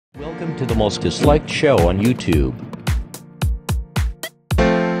Welcome to the most disliked show on YouTube.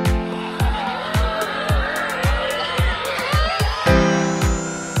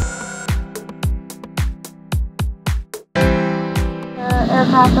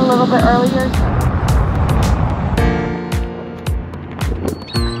 Aircraft a little bit earlier.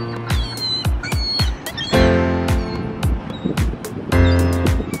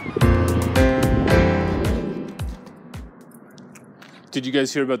 Did you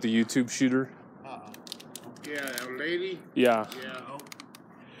guys hear about the YouTube shooter? Yeah, that lady? Yeah. Yeah.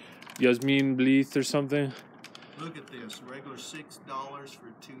 Yasmin Bleeth or something? Look at this. Regular $6 for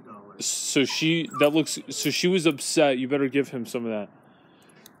 $2. So she was upset. You better give him some of that.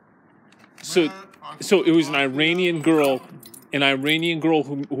 So it was an Iranian girl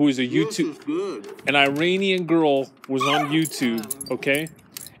who is a YouTube. An Iranian girl was on YouTube, okay?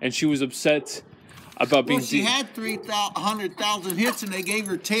 And she was upset about being. Well, she had 300,000 hits, and they gave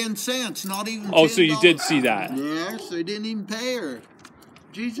her 10 cents, not even. $10. Oh, so you did see that? Yes, they didn't even pay her.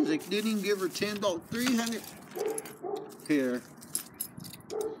 Jesus, they didn't even give her $10. 300. Here.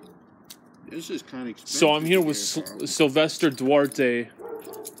 This is kind of expensive. So I'm here with Sylvester Duarte,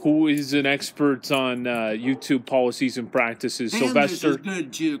 who is an expert on YouTube policies and practices. Damn, Sylvester, this is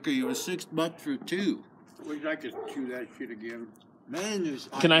good, Juker. It was $6 for two. Would you like to chew that shit again? Man,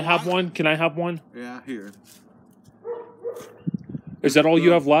 can I have one? Can I have one? Yeah, here. Is that all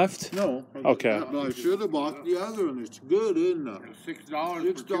you have left? No. Okay. But I should have bought the other one. It's good, isn't it?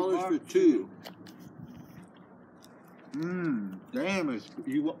 $6 for two. Damn,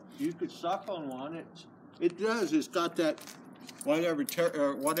 you could suck on one. It does. It's got that whatever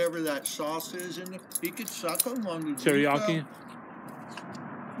that sauce is in it. You could suck on one. Teriyaki?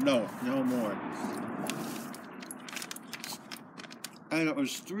 No more. And it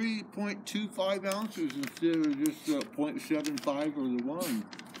was 3.25 ounces instead of just 0.75 or the one.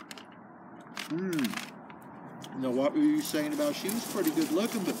 Now, what were you saying about she was pretty good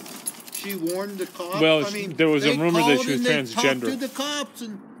looking, but she warned the cops. Well, I mean, there was a rumor that she was transgender. They talked to the cops,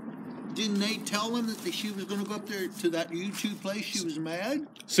 and didn't they tell them that she was going to go up there to that YouTube place? She was mad.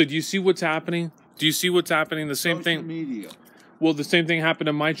 So do you see what's happening? Do you see what's happening? The same thing. Media. Well, the same thing happened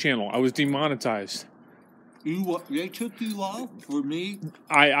on my channel. I was demonetized. They took you off for me?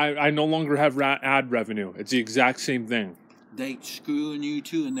 I no longer have ad revenue. It's the exact same thing. They screwing you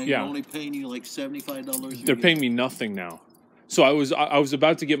too, and they're only paying you like $75. They're paying me nothing now. So I was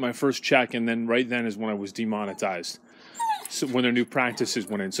about to get my first check, and then right then is when I was demonetized. So when their new practices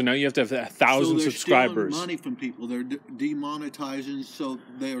went in, so now you have to have 1,000 subscribers. Stealing money from people. They're demonetizing, so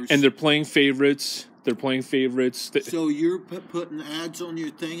and they're playing favorites. They're playing favorites. So you're putting ads on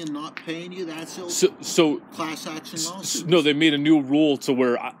your thing and not paying you? That's so class action lawsuits. No, they made a new rule to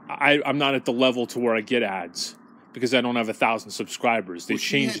where I'm not at the level to where I get ads because I don't have 1,000 subscribers. They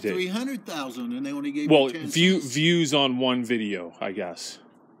changed it. 300,000, and they only gave you 10 cents. Views on one video, I guess.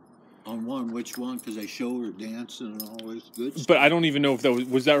 On one, which one? Because they show her dancing and all this good stuff. But I don't even know if that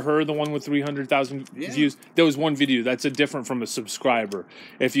was that her, the one with 300,000 views. That was one video. That's different from a subscriber.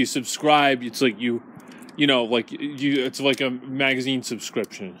 If you subscribe, it's like it's like a magazine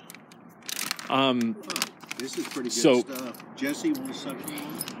subscription. This is pretty good stuff. Jesse, want to suck on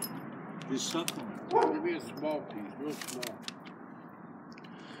one? Just suck on it. Maybe a small piece, real small.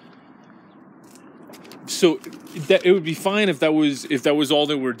 So it would be fine if that was all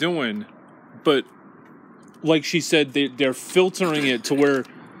they were doing, but like she said, they're filtering it to where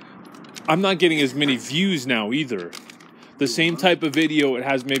I'm not getting as many views now either. The same type of video, it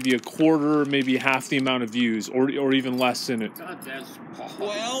has maybe a quarter, maybe half the amount of views, or even less in it. God, that's small.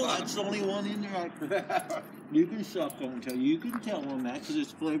 Well, that's the only one in there. You can suck on it. You can tell on that because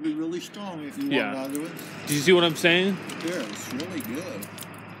it's flavored really strong. If you want another one. Do you see what I'm saying? Here, it's really good.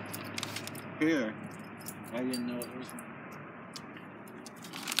 Here. I didn't know it was.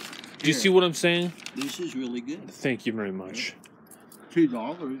 Do you see what I'm saying? This is really good. Thank you very much.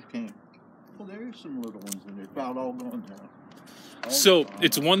 $2 can't. Well, there's some little ones in there. About all gone now. So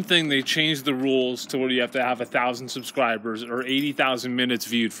it's one thing they changed the rules to where you have to have 1,000 subscribers or 80,000 minutes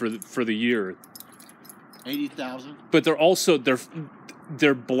viewed for the year. 80,000. But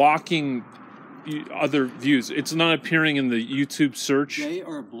they're blocking other views. It's not appearing in the YouTube search. They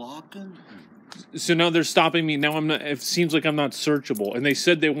are blocking. So now they're stopping me. Now I'm not. It seems like I'm not searchable, and they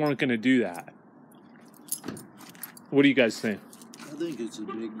said they weren't going to do that. What do you guys think? I think it's a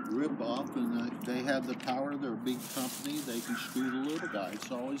big rip-off, and they have the power. They're a big company. They can screw the little guy.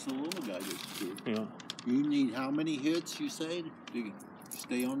 It's always the little guy that's screwed. Yeah. You need how many hits? You say to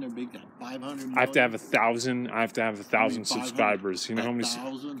stay on their big 500 million? I have to have 1,000. I have to have 1,000 subscribers. You know how many?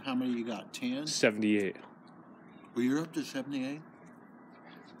 1,000. How many you got? 10. 78. Well, you're up to 78.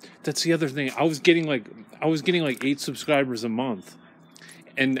 That's the other thing. I was getting like 8 subscribers a month,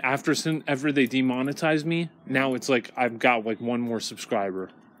 and after they demonetized me, now it's like I've got like 1 more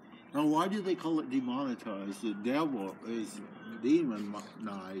subscriber. Now, why do they call it demonetized? The devil is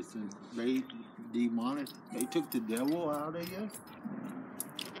demonized, and they They took the devil out of you.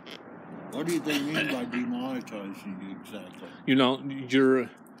 What do they mean by demonetizing you exactly? You know, you're a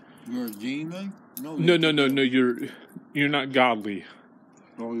demon. No. You're not godly.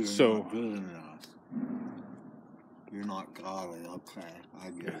 Oh, you're So, not good enough. You're not godly. Okay, I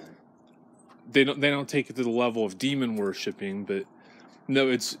get it. They don't take it to the level of demon worshipping, but no,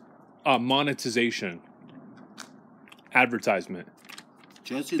 it's monetization, advertisement.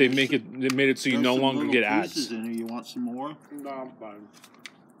 Jesse, They made it so you no longer get ads. In here. You want some more? No, I'm fine.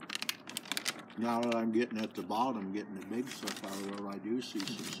 Now that I'm getting at the bottom, getting the big stuff out of there, I do see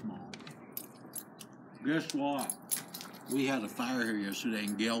some small. Guess what? We had a fire here yesterday,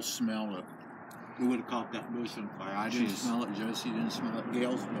 and Gail smelled it. We would have caught that bush on fire. I didn't smell it. Jesse didn't smell it.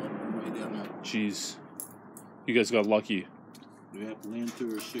 Gail smelled it on the way down there. Jeez, you guys got lucky. Yep, Lynn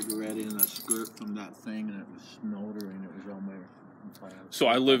threw her cigarette in a skirt from that thing, and it was smoldering. It was on there. So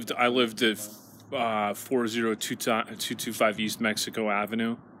I lived at 40225 East Mexico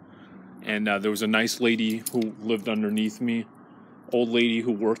Avenue, and there was a nice lady who lived underneath me, old lady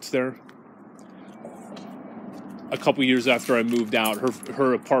who worked there. A couple years after I moved out,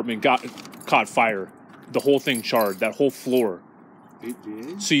 her apartment caught fire. The whole thing charred, that whole floor. It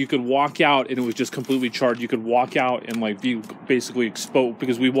did? So you could walk out and it was just completely charred. You could walk out and like be basically exposed,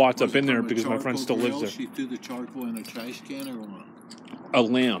 because we walked up in there because my friend still lives there. She threw the charcoal in a trash can or what? A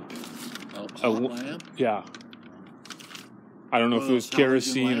lamp. A lamp? Yeah. I don't know if it was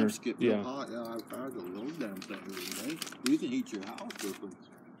kerosene or yeah. Hot. Yeah, I've heard a little damn thing. You can heat your house with them.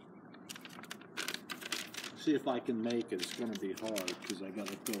 See if I can make it. It's going to be hard because I got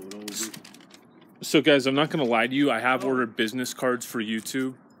to throw it over. So guys, I'm not going to lie to you. I have ordered business cards for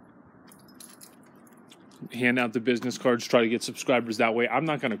YouTube. Hand out the business cards, try to get subscribers that way. I'm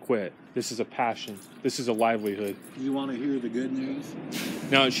not going to quit. This is a passion. This is a livelihood. You want to hear the good news?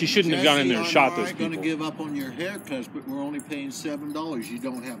 Now, she shouldn't have gone in there and shot those people. I'm not going to give up on your haircuts, but we're only paying $7. You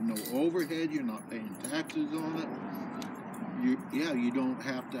don't have no overhead. You're not paying taxes on it. You don't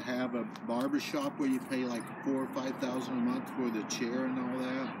have to have a barber shop where you pay like $4,000 or $5,000 a month for the chair and all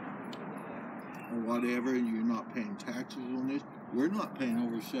that, or whatever. And you're not paying taxes on this. We're not paying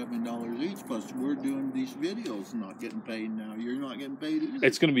over $7 each. Plus, we're doing these videos, and not getting paid now. You're not getting paid either.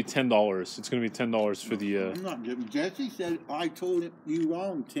 It's going to be $10. It's going to be $10 for the. I'm not getting. Jesse said I told him you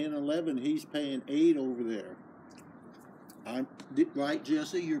wrong. 10, 11. He's paying $8 over there. Right,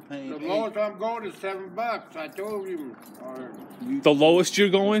 Jesse? You're paying. The lowest I'm going is $7. I told you. The lowest you're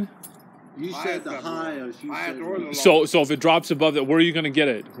going? You said the highest. You said so if it drops above that, where are you going to get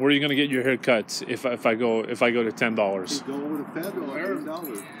it? Where are you going to get your haircuts if I go to $10? You go over to Federal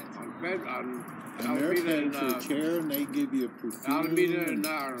 $10. And they're paying for a chair, and they give you a perfume. I'll be there in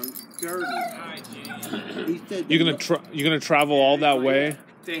 30. You're gonna travel all that way?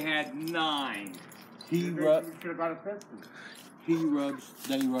 They had 9. They rub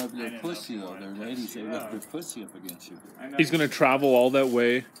their pussy though. Their ladies, they rub their pussy up against you. He's gonna travel all that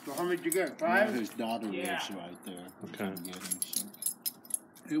way. So how much you get? 5? Yeah, his daughter lives right there. Okay.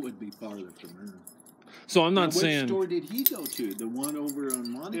 It would be farther from her. So I'm not saying. Which store did he go to? The one over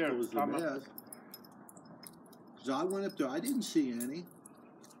on Monaco was the best. So I went up there. I didn't see any.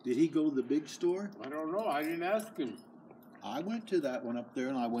 Did he go to the big store? I don't know. I didn't ask him. I went to that one up there,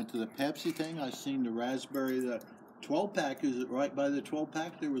 and I went to the Pepsi thing. I seen the raspberry, the 12-pack. Is it right by the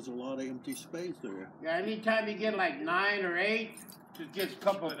 12-pack? There was a lot of empty space there. Yeah, anytime you get like 9 or 8, just get a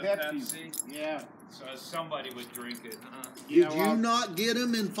couple of Pepsi. Yeah. So somebody would drink it, huh? Did you not get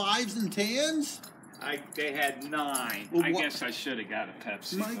them in 5s and 10s? They had 9. Well, I guess I should have got a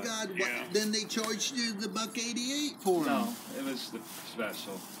Pepsi. My God, then they charged you the $1.88 for them. No, it was the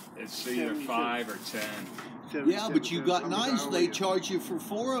special. It's either 5 or 10. Yeah, but you got 9s. They charge you for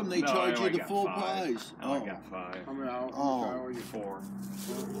 4 of them. They charge you the full price. I got 5. Oh, 4.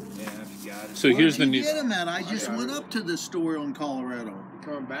 Yeah, if you got it. So here's the news. Get them at? I just went up to the store in Colorado. You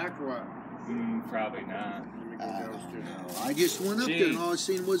coming back or what? Probably not. I just went up there and all I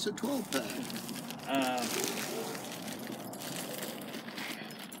seen was a 12-pack.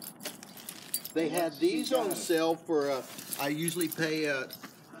 They had these on sale for, I usually pay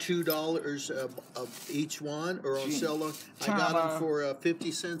 $2 of each one, or on sale. I got them for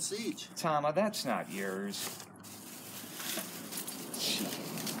 50 cents each. Tama, that's not yours.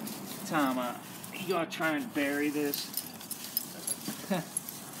 Tama, you gonna try and bury this?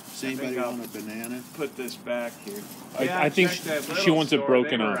 Does anybody want a banana? Put this back here. I think she wants it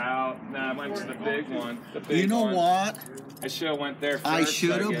broken up. up. Nah, mine's the big one. The big You know one. what? I should have went there first. I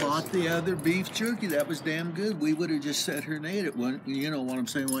should have guess. bought the other beef jerky. That was damn good. We would have just set her name at one. You know what I'm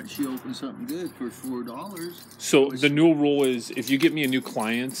saying? Once she opens something good for $4. So the new rule is, if you get me a new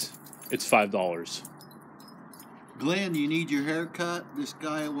client, it's $5. Glenn, you need your hair cut? This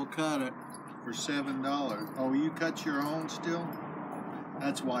guy will cut it for $7. Oh, you cut your own still?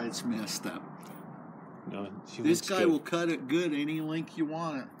 That's why it's messed up. No, This guy will cut it good any length you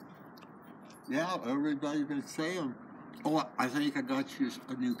want it. Yeah, everybody's been saying, oh, I think I got you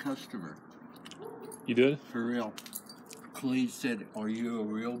a new customer. You did? For real. Cleve said, are you a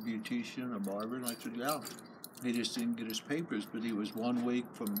real beautician, a barber? And I said, yeah. He just didn't get his papers, but he was 1 week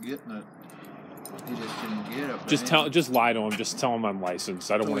from getting it. He just didn't get it. Just lie to him. Just tell him I'm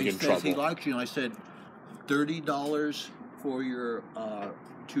licensed. I don't want to get in trouble. He likes you, and I said, $30 for your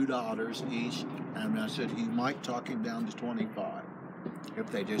 2 daughters each, and I said he might talk him down to 25 if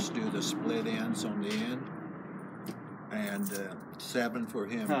they just do the split ends on the end, and 7 for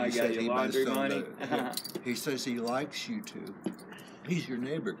him. Oh, he said he laundry money. He says he likes you too. He's your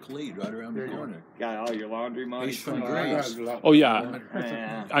neighbor, Cleve, right around the corner. Got all your laundry money. He's from Grace. Oh yeah,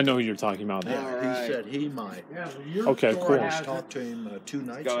 Yeah. I know who you're talking about. Yeah, All he right. said he might. Yeah, your Okay, store cool. I has just talked to him 2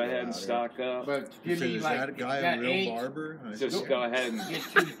 nights Go ago. ahead and out here. stock up. But He give said, me is like that guy you got a real 8, barber? I said, Just go ahead and. get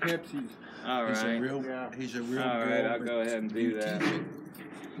 2 Pepsis. All He's a right. real, Yeah. he's a real All right, I'll barber. go ahead and do that.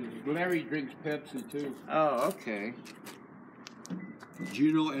 Larry drinks Pepsi too. Oh, okay. Do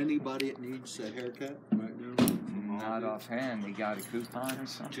you know anybody that needs a haircut right now? Not offhand. You got a coupon or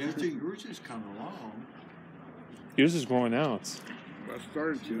something? Jesse, yours is coming along. Yours is growing out. I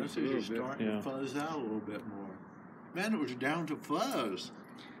started to Jesse is starting Yeah. to fuzz out a little bit more. Man, it was down to fuzz.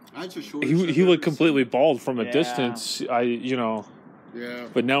 That's a short. He looked completely bald from a Yeah. distance. Yeah,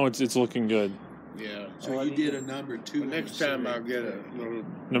 But now it's looking good. yeah. So you did a number 2. But next time I'll get a little.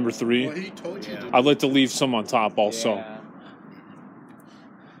 Number 3. Well, he told you. Yeah. To I'd like to leave some on top also. Yeah.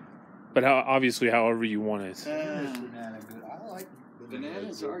 But obviously, however you want it. Banana good. I like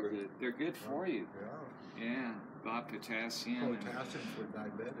Bananas are good. They're good for you. Yeah. Yeah. Got potassium. and- Potassium for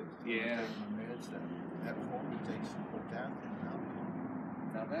diabetics. Yeah. I take my meds that form takes some potassium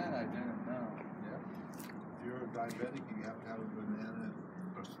out. Now that I didn't know. Yeah. If you're a diabetic, you have to have a banana,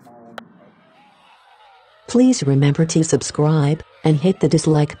 a small one. Please remember to subscribe and hit the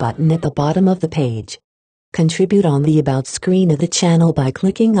dislike button at the bottom of the page. Contribute on the About screen of the channel by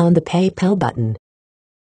clicking on the PayPal button.